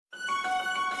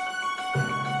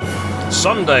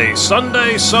Sunday,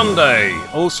 Sunday, Sunday.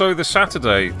 Also the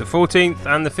Saturday, the 14th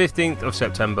and the 15th of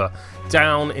September,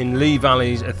 down in Lee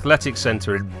Valley's Athletic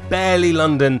Centre in Barely,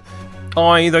 London.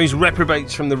 Those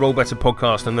reprobates from the Roll Better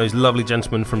podcast and those lovely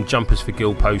gentlemen from Jumpers for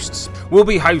Guild Posts will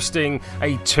be hosting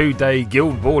a 2-day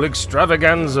Guild Ball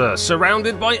extravaganza,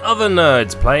 surrounded by other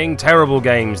nerds playing terrible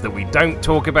games that we don't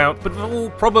talk about but have all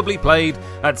probably played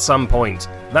at some point.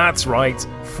 That's right,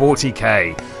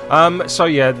 40k.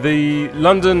 The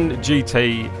London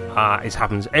GT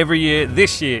happens every year.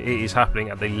 This year it is happening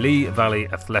at the Lee Valley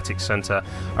Athletic Centre.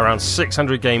 Around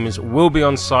 600 gamers will be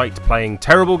on site playing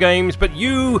terrible games, but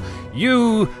you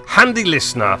handy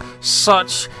listener,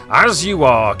 such as you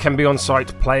are, can be on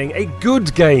site playing a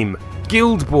good game.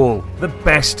 Guild Ball, the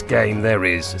best game there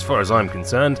is, as far as I'm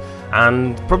concerned,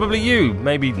 and probably you,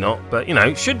 maybe not, but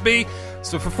should be.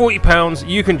 So for £40,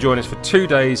 you can join us for 2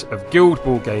 days of Guild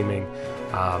Ball gaming.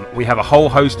 We have a whole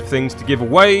host of things to give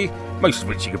away, most of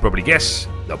which you could probably guess.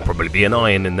 There'll probably be an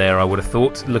iron in there, I would have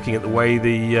thought, looking at the way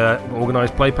the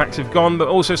organised play packs have gone, but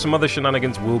also some other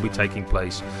shenanigans will be taking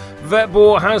place.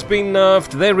 Vetball has been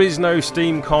nerfed, there is no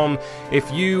Steam Con. If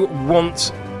you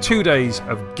want 2 days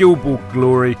of Guild Ball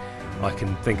glory, I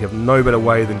can think of no better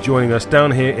way than joining us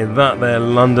down here in that there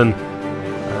London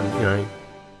and,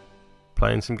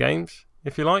 playing some games,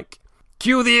 if you like.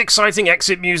 Cue the exciting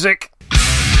exit music.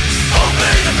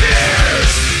 Open the